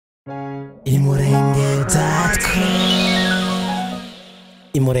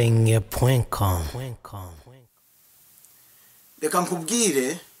imurenge.com. Reka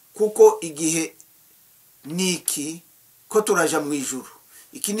nkubwire kuko igihe niki ko turaja mu ijuru.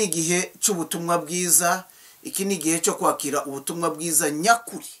 Iki ni igihe cy'ubutumwa bwiza, iki ni igihe cyo kwakira ubutumwa bwiza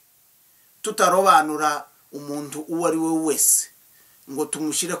nyakuri, tutarobanura umuntu uwo ari we wese ngo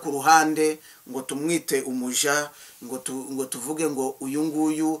tumushire ku ruhande, ngo tumwite umuja, ngo tuvuge ngo uyu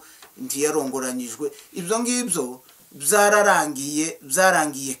nguyu ntiyarongoranyijwe. Ibyo ngibyo byarangiye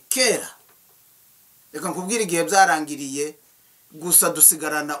kera. Reka nkubwire igihe byarangiriye, gusa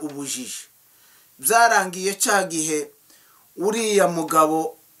dusigarana ubujiji. Byarangiye cya gihe uriya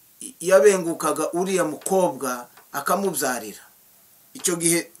mugabo yabengukaga uriya mukobwa akamubyarira. Icyo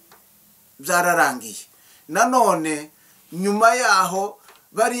gihe byararangiye. Nanone nyuma yaho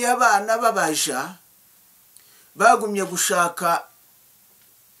bariya bana babaja bagumye gushaka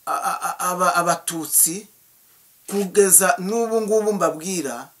abatutsi, kugeza n'ubu ngubu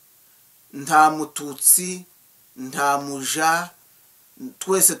mbabwira nta mututsi nta muja,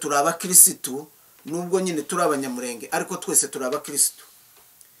 twese turi abakirisitu, nubwo nyine turi abanyamurenge ariko twese turi abakirisitu.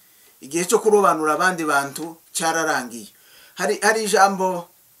 Igihe cyo kurobanura abandi bantu cyararangiye. Hari ijambo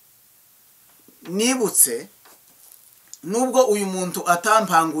nibutse, nubwo uyu muntu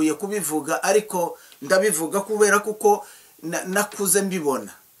atampanguye kubivuga ariko ndabivuga kubera kuko nakuze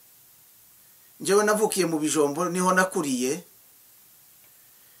mbibona. Njyewe navukiye mu Bijombo, niho nakuriye.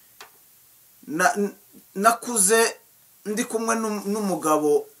 Nakuze ndi kumwe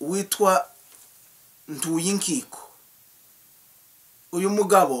n'umugabo witwa Ntuyinkiko. Uyu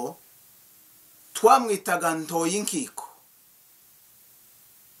mugabo twamwitaga Ntoyinkiko,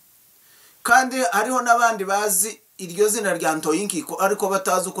 kandi hariho n'abandi bazi iryo zina rya Ntoyinkiko ariko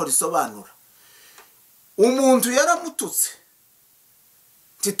batazi uko risobanura. Umuntu yaramututse,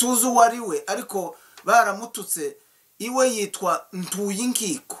 tituzi uwo ari we, ariko baramututse. Iwe yitwa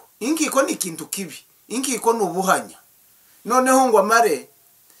Ntuyinkiko. Inkiko ni ikintu kibi, inkiko ni ubuhanya. Noneho ngo amare,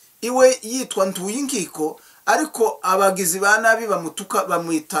 iwe yitwa Ntuyinkiko, ariko abagizi ba nabi bamutuka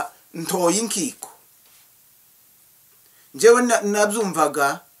bamwita Ntoyinkiko. Njyewe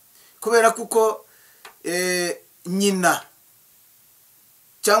nabyumvaga kubera kuko nyina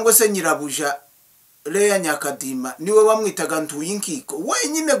cyangwa se nyirabuja Leya Nyakadima niwe wamwitaga Ntuyinkiko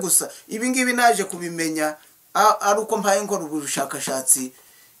wenyine gusa. Ibi ngibi naje kubimenya ari uko mpaye nkora ubushakashatsi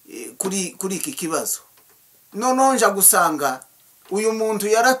kuri iki kibazo. Noneho nja gusanga uyu muntu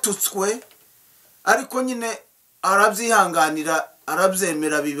yaratutswe, ariko nyine arabyihanganira,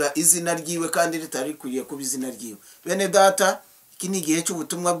 arabyemera, biba izina ryiwe kandi ritari kugiye kuba izina ryiwe. Bene data, iki ni igihe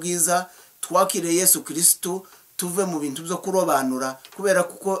cy'ubutumwa bwiza. Twakire Yesu Kristo, tuve mu bintu byo kurobanura, kubera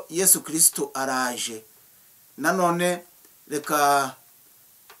kuko Yesu Kristo araje. Nanone reka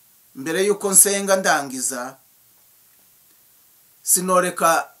mbere yuko nsenga ndangiza,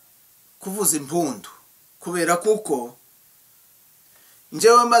 sinoreka kuvuza impundu, kubera kuko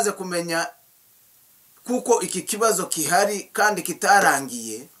njyewe maze kumenya kuko iki kibazo kihari kandi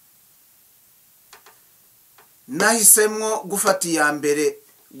kitarangiye, nahisemwo gufata iya mbere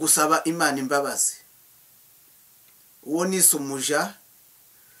gusaba Imana imbabazi. Uwo nise umuja,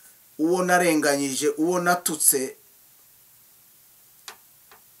 uwo narenganyije, uwo natutse,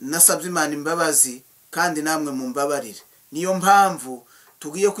 nasabye Imana imbabazi kandi namwe mumbabarire. Niyo mpamvu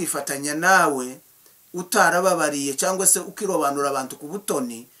tugiye kwifatanya nawe utarababariye cyangwa se ukirobanura abantu ku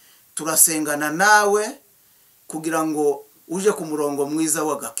butoni. Turasengana nawe kugira ngo uje ku murongo mwiza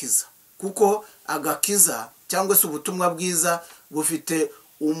w'agakiza, kuko agakiza cyangwa se ubutumwa bwiza bufite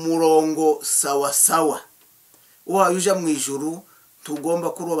umurongo sawa sawa. Uhaye uje mu ijuru tugomba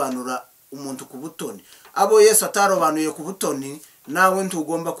kurobanura umuntu ku butoni. Abo Yesu atarobanuye ku butoni, nawe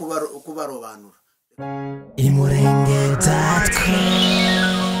ntugomba kubarobanura.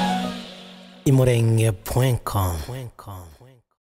 imurenge.com